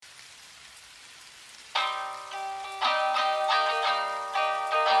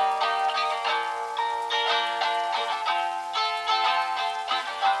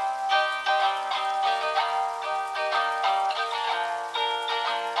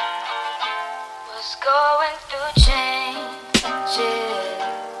going through changes.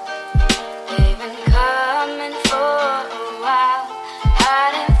 They've been coming for a while,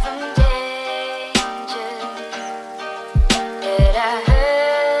 hiding from danger that I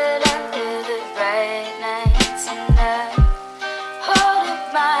heard under the bright nights, and I hold up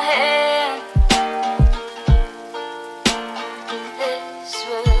my hand. This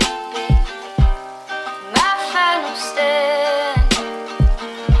would be my final stand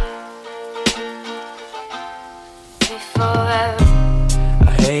before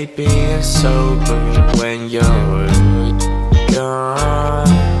I hate being sober when you're gone.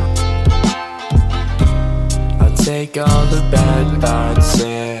 I'll take all the bad thoughts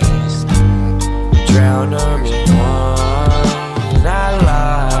and drown them in one. And I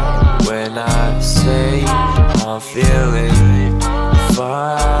lie when I say I'm feeling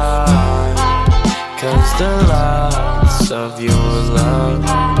fine, 'cause the loss of your love,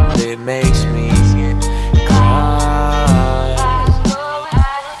 it makes me cry.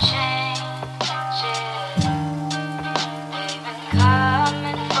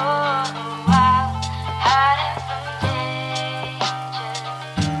 coming for a while, hiding from danger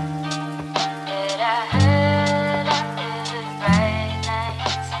that I heard under the bright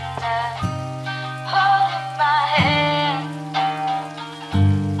nights, and I hold up my hand.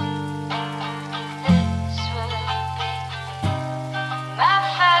 This would be my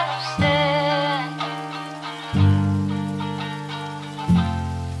final stand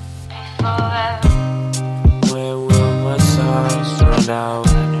before When will my stars run out?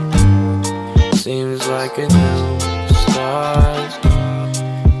 Seems like a new start,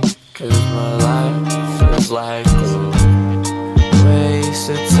 'cause my life feels like a waste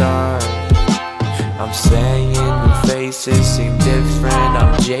of time. I'm saying new faces seem different.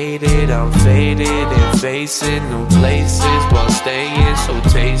 I'm jaded, I'm faded, and facing new places while staying so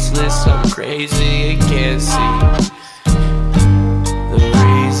tasteless. I'm crazy and can't see